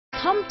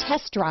Come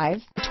test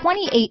drive the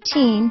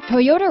 2018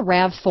 Toyota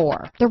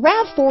RAV4. The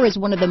RAV4 is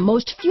one of the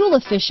most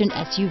fuel-efficient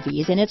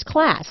SUVs in its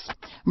class.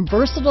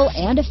 Versatile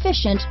and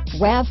efficient,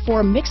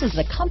 RAV4 mixes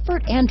the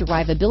comfort and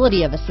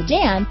drivability of a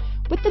sedan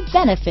with the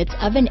benefits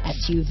of an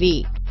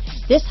SUV.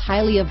 This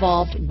highly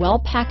evolved,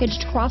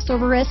 well-packaged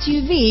crossover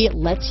SUV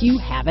lets you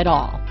have it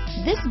all.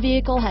 This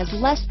vehicle has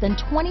less than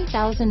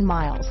 20,000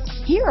 miles.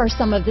 Here are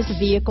some of this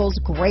vehicle's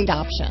great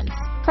options: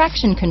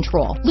 traction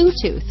control,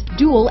 Bluetooth,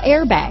 dual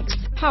airbags,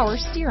 power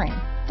steering,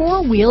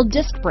 four-wheel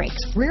disc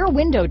brakes, rear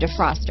window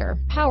defroster,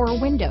 power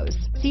windows,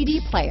 CD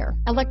player,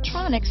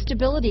 electronic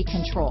stability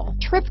control,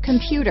 trip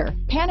computer,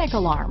 panic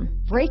alarm,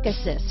 brake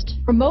assist,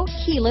 remote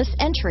keyless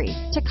entry,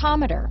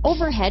 tachometer,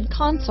 overhead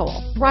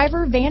console,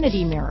 driver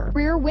vanity mirror,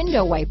 rear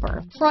window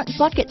wiper, front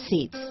bucket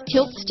seats,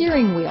 tilt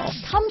steering wheel.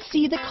 Come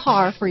see the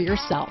car for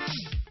yourself.